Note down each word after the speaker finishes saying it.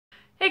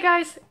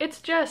guys,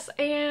 it's Jess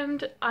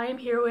and I am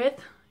here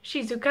with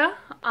Shizuka,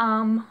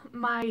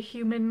 my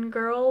human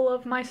girl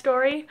of my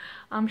story.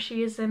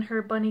 She is in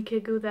her bunny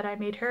kigu that I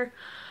made her.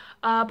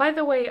 By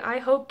the way, I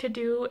hope to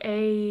do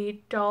a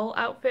doll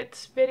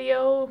outfits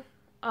video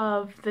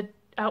of the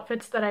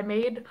outfits that I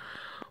made.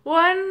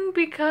 One,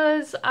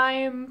 because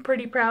I'm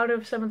pretty proud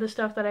of some of the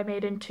stuff that I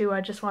made, and two, I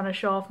just want to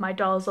show off my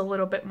dolls a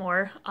little bit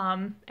more,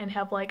 and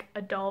have like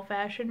a doll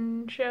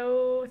fashion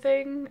show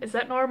thing. Is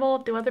that normal?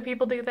 Do other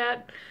people do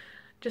that?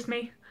 Just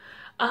me?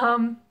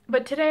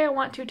 But today I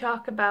want to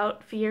talk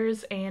about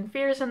fears and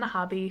fears in the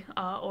hobby,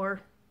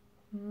 or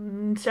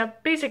stuff,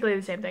 basically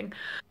the same thing.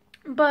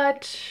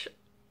 But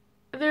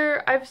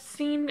I've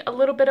seen a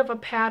little bit of a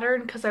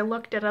pattern because I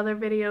looked at other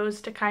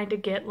videos to kind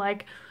of get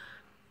like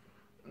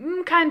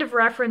kind of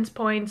reference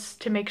points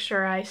to make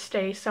sure I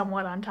stay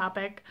somewhat on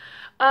topic.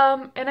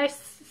 And I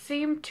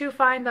seem to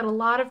find that a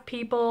lot of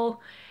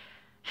people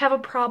have a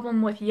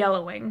problem with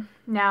yellowing.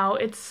 Now,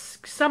 it's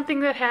something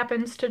that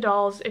happens to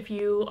dolls if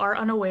you are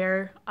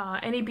unaware.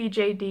 Any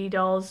BJD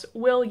dolls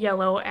will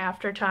yellow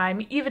after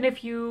time, even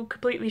if you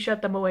completely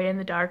shut them away in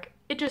the dark.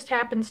 It just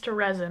happens to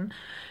resin.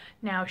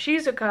 Now,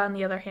 Shizuka, on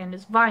the other hand,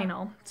 is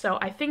vinyl, so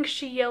I think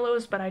she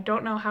yellows, but I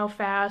don't know how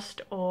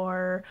fast,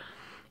 or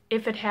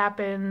if it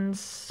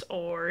happens,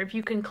 or if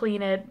you can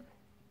clean it.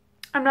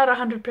 I'm not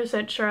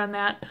 100% sure on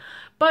that,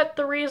 but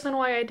the reason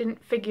why I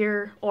didn't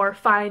figure or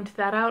find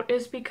that out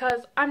is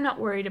because I'm not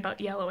worried about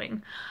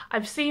yellowing.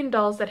 I've seen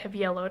dolls that have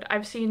yellowed.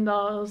 I've seen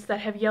dolls that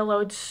have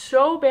yellowed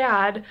so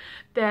bad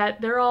that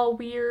they're all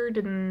weird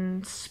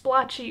and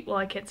splotchy. Well,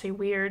 I can't say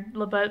weird,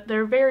 but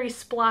they're very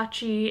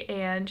splotchy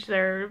and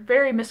they're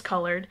very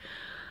miscolored.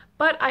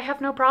 But I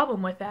have no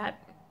problem with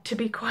that, to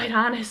be quite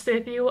honest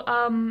with you.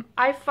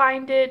 I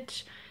find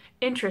it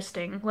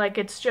interesting. Like,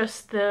 it's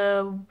just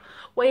the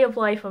way of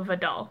life of a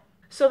doll.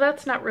 So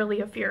that's not really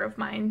a fear of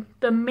mine.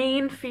 The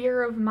main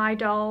fear of my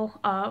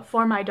doll,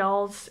 for my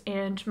dolls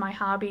and my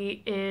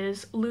hobby,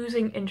 is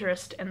losing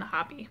interest in the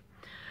hobby.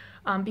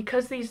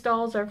 Because these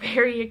dolls are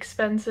very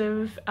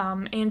expensive,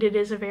 and it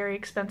is a very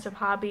expensive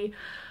hobby,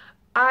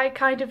 I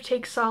kind of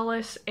take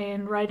solace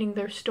in writing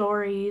their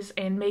stories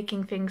and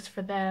making things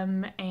for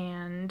them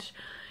and,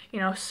 you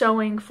know,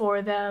 sewing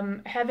for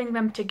them, having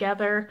them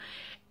together.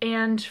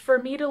 And for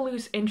me to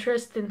lose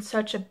interest in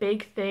such a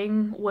big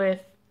thing with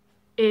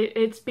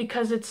it's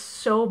because it's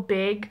so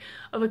big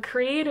of a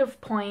creative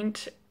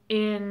point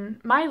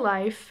in my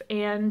life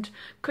and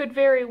could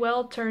very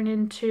well turn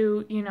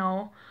into, you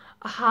know,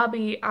 a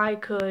hobby I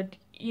could,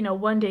 you know,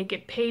 one day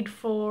get paid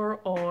for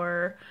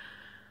or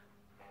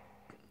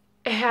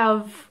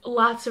have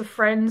lots of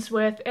friends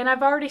with. And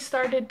I've already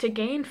started to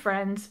gain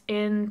friends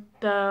in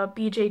the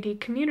BJD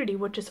community,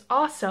 which is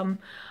awesome.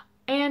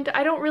 And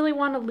I don't really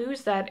want to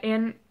lose that.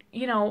 And,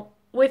 you know,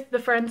 with the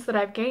friends that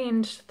I've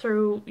gained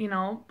through, you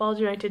know, Ball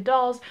Jointed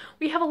Dolls,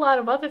 we have a lot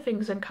of other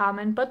things in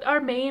common, but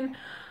our main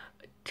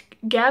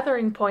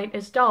gathering point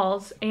is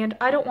dolls, and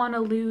I don't want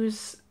to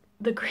lose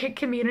the great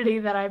community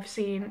that I've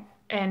seen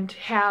and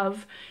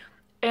have,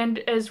 and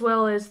as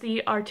well as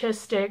the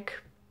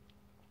artistic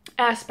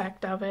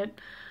aspect of it,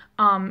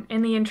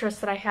 and the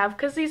interest that I have,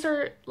 because these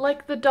are,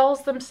 like, the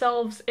dolls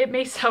themselves, it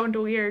may sound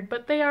weird,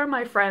 but they are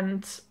my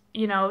friends,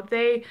 you know,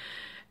 they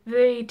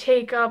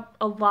take up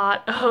a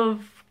lot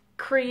of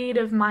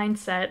creative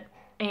mindset.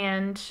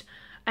 And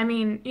I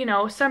mean, you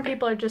know, some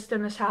people are just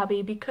in this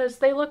hobby because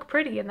they look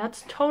pretty, and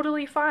that's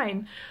totally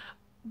fine.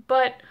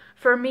 But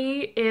for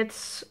me,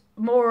 it's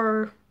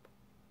more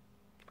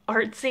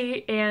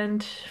artsy,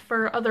 and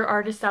for other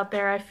artists out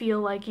there, I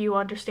feel like you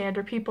understand,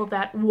 or people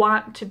that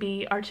want to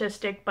be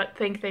artistic but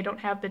think they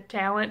don't have the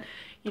talent.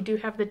 You do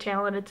have the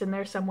talent, it's in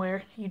there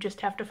somewhere. You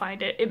just have to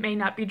find it. It may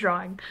not be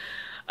drawing.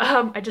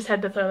 I just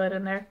had to throw that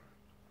in there.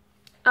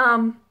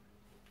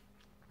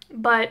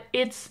 But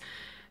it's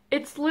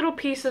little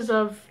pieces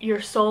of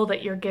your soul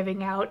that you're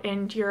giving out,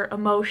 and your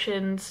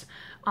emotions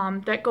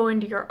that go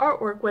into your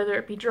artwork, whether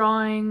it be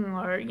drawing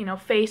or, you know,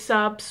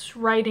 face-ups,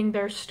 writing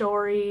their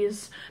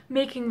stories,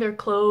 making their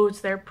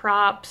clothes, their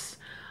props,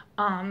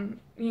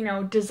 you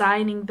know,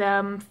 designing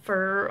them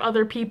for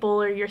other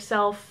people or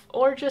yourself,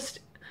 or just,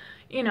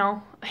 you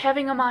know,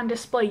 having them on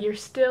display. You're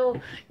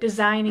still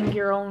designing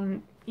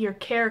your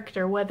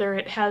character, whether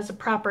it has a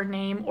proper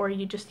name or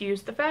you just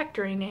use the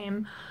factory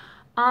name.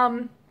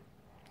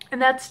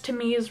 And that's, to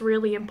me, is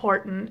really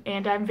important,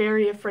 and I'm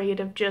very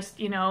afraid of just,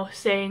 you know,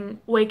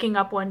 waking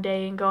up one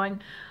day and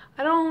going,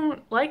 I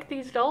don't like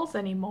these dolls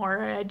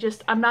anymore.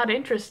 I'm not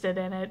interested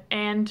in it.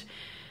 And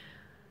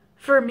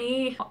for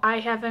me,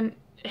 I haven't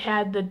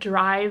had the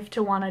drive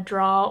to want to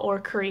draw or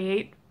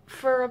create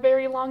for a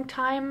very long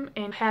time,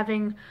 and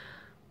having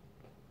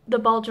the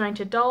Ball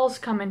Jointed Dolls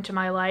come into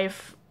my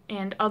life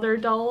and other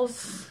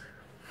dolls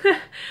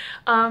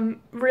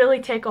really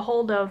take a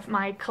hold of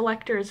my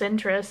collector's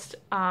interest,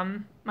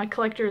 my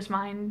collector's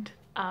mind,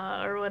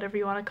 or whatever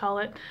you want to call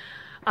it,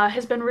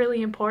 has been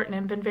really important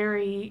and been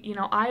very, you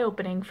know,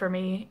 eye-opening for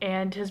me,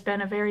 and has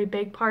been a very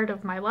big part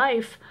of my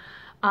life,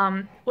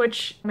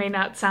 which may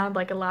not sound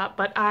like a lot,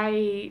 but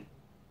I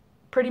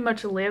pretty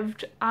much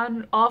lived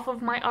off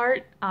of my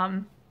art.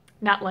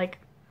 Not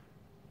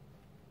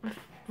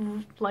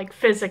like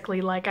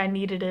physically, like I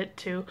needed it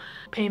to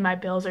pay my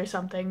bills or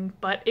something,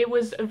 but it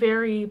was a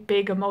very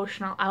big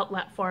emotional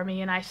outlet for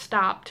me, and I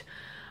stopped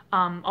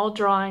all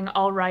drawing,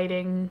 all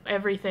writing,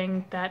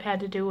 everything that had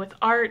to do with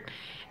art,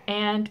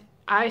 and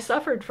I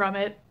suffered from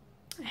it.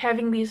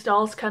 Having these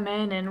dolls come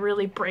in and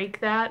really break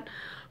that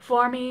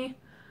for me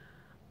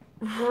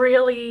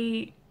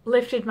really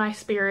lifted my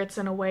spirits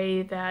in a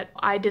way that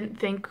I didn't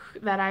think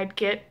that I'd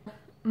get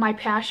my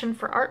passion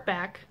for art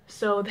back.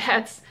 So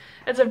that's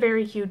a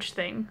very huge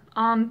thing.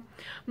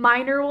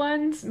 Minor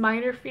ones,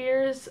 minor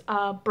fears,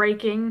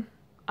 breaking,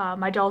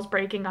 my dolls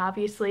breaking,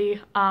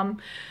 obviously.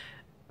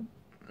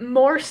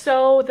 More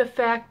so the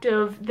fact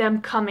of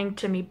them coming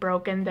to me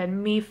broken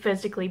than me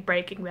physically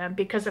breaking them,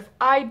 because if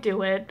I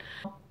do it,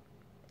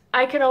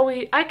 I can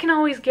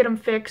always get them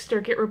fixed or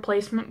get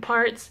replacement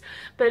parts,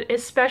 but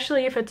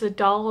especially if it's a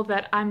doll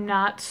that I'm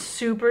not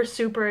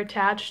super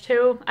attached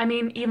to. I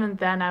mean, even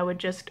then I would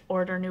just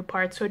order new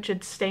parts, which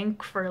would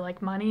stink for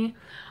like money.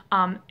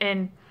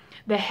 And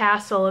the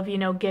hassle of, you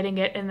know, getting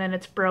it and then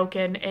it's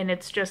broken, and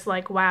it's just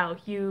like, wow,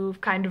 you've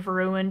kind of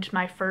ruined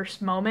my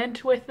first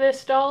moment with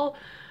this doll,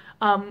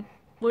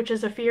 which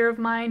is a fear of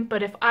mine.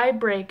 But if I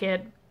break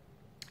it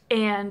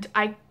and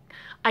I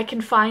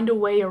can find a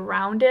way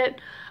around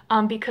it,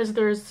 because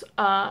there's,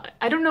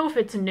 I don't know if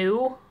it's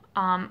new.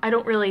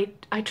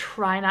 I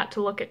try not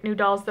to look at new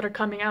dolls that are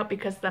coming out,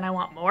 because then I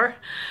want more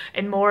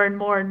and more and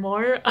more and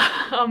more.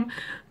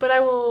 But I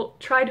will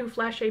try to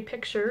flash a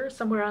picture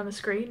somewhere on the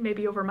screen,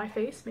 maybe over my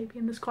face, maybe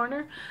in this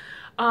corner,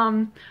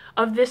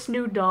 of this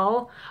new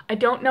doll. I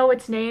don't know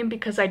its name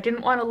because I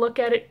didn't want to look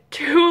at it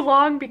too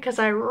long, because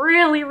I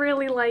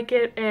really like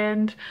it,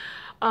 and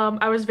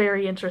I was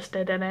very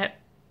interested in it.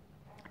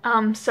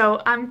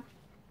 So I'm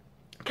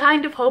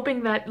kind of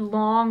hoping that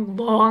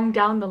long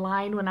down the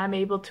line, when I'm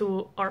able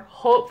to, or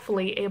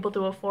hopefully able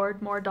to afford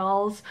more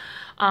dolls,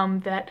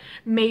 that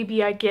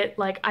maybe I get,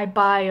 like, I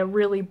buy a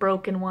really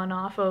broken one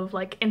off of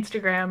like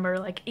Instagram or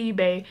like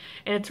eBay,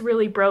 and it's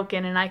really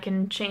broken, and I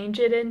can change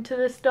it into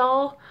this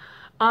doll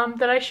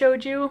that I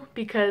showed you,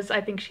 because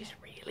I think she's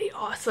really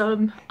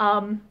awesome.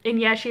 And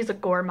yeah, she's a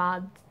gore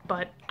mod,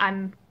 but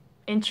I'm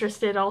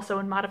interested also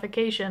in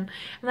modification.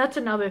 And that's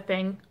another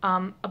thing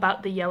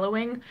about the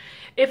yellowing.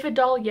 If a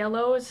doll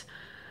yellows,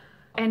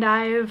 and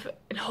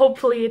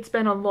hopefully it's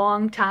been a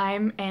long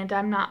time and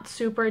I'm not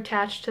super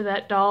attached to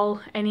that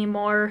doll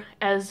anymore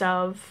as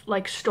of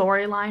like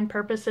storyline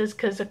purposes,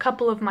 because a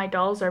couple of my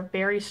dolls are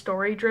very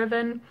story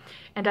driven,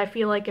 and I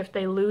feel like if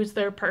they lose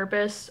their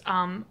purpose,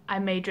 I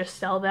may just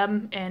sell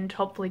them and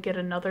hopefully get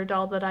another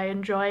doll that I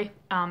enjoy,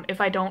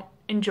 if I don't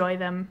enjoy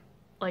them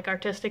like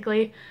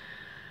artistically.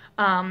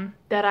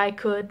 That I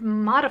could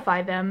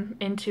modify them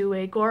into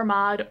a gore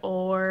mod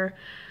or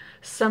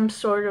some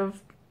sort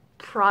of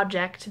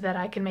project that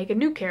I can make a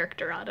new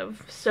character out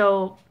of.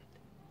 So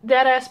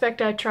that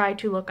aspect I try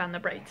to look on the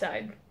bright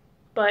side.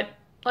 But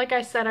like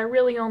I said, I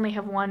really only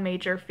have one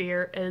major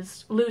fear,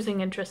 is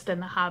losing interest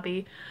in the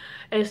hobby.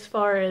 As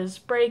far as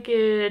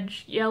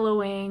breakage,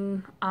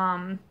 yellowing,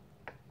 and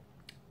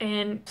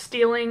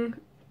stealing,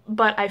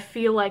 but I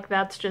feel like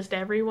that's just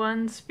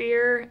everyone's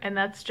fear, and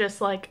that's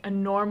just like a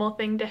normal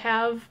thing to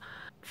have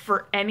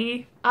for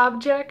any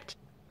object.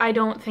 I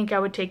don't think I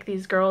would take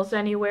these girls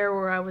anywhere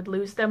where I would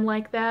lose them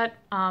like that,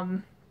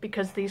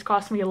 because these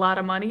cost me a lot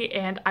of money,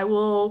 and I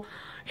will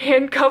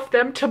handcuff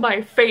them to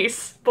my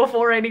face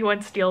before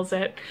anyone steals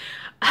it.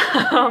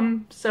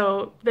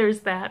 So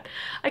there's that.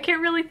 I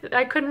couldn't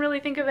really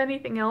think of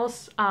anything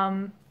else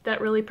that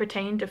really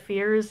pertained to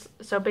fears.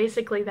 So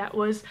basically that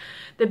was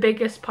the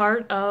biggest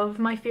part of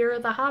my fear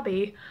of the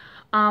hobby.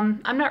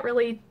 I'm not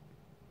really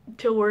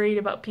too worried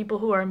about people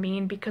who are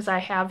mean, because I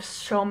have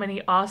so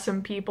many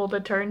awesome people to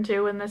turn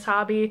to in this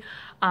hobby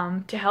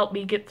to help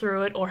me get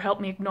through it or help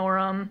me ignore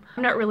them.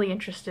 I'm not really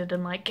interested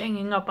in like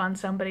ganging up on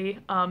somebody,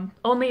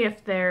 only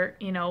if they're,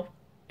 you know,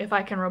 if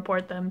I can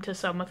report them to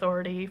some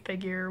authority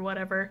figure or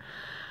whatever,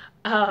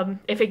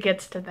 if it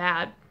gets to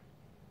that.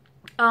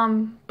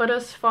 But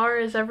as far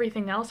as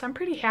everything else, I'm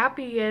pretty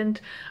happy and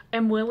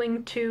am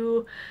willing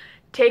to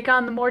take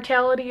on the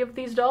mortality of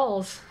these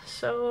dolls.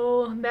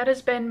 So that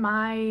has been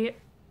my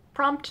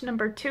prompt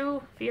number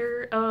 2,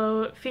 fear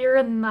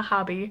in the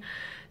hobby.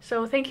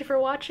 So thank you for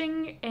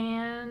watching,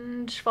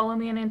 and follow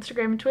me on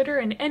Instagram and Twitter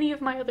and any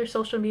of my other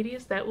social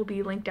medias that will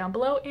be linked down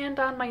below and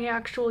on my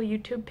actual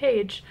YouTube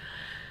page.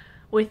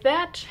 With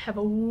that, have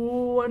a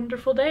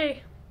wonderful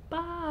day.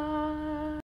 Bye!